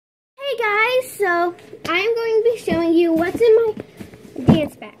Hey guys, so I'm going to be showing you what's in my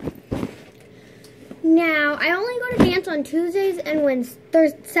dance bag. Now, I only go to dance on Tuesdays and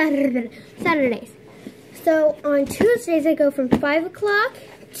Saturdays. So on Tuesdays I go from 5 o'clock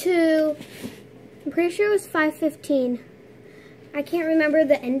to, I'm pretty sure it was 5:15. I can't remember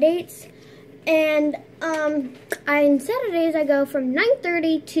the end dates. And on Saturdays I go from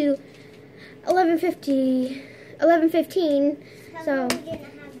 9:30 to 11:15. So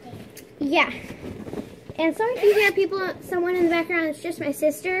yeah. And sorry if you hear someone in the background. It's just my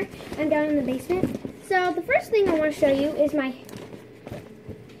sister. I'm down in the basement. So the first thing I want to show you is my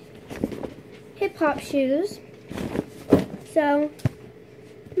hip hop shoes. So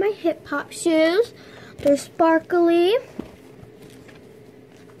my hip hop shoes, they're sparkly.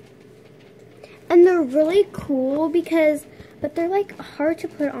 And they're really cool but they're like hard to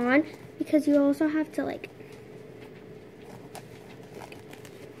put on because you also have to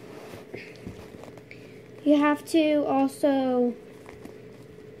you have to also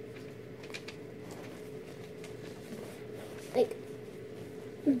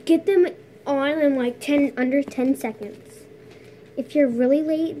get them on in under 10 seconds. If you're really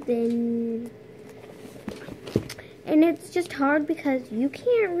late, then, and it's just hard because you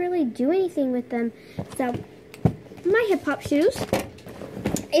can't really do anything with them. So my hip hop shoes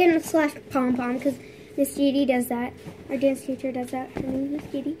and / pom-pom, because Miss Judy does that. Our dance teacher does that. Her name is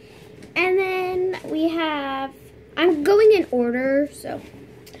Miss Judy. And then we have, I'm going in order, so.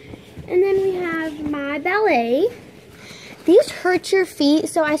 And then we have my ballet. These hurt your feet,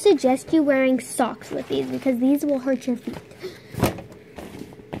 so I suggest you wearing socks with these because these will hurt your feet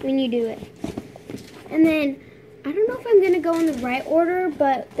when you do it. And then, I don't know if I'm going to go in the right order,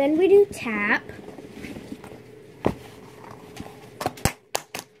 but then we do tap.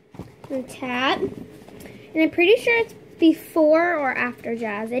 And tap. And I'm pretty sure it's before or after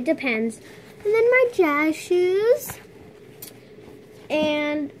jazz. It depends. And then my jazz shoes.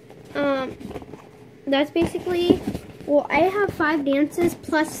 And that's basically, well, I have 5 dances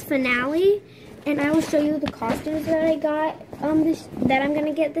plus finale. And I will show you the costumes that I got that I'm going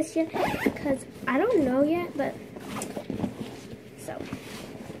to get this year. Because I don't know yet, but so.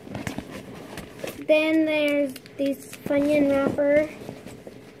 Then there's these Funyun wrapper.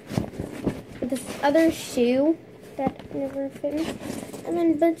 This other shoe that never fit me, and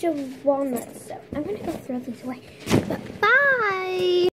then a bunch of walnuts. So I'm gonna go throw these away. But bye!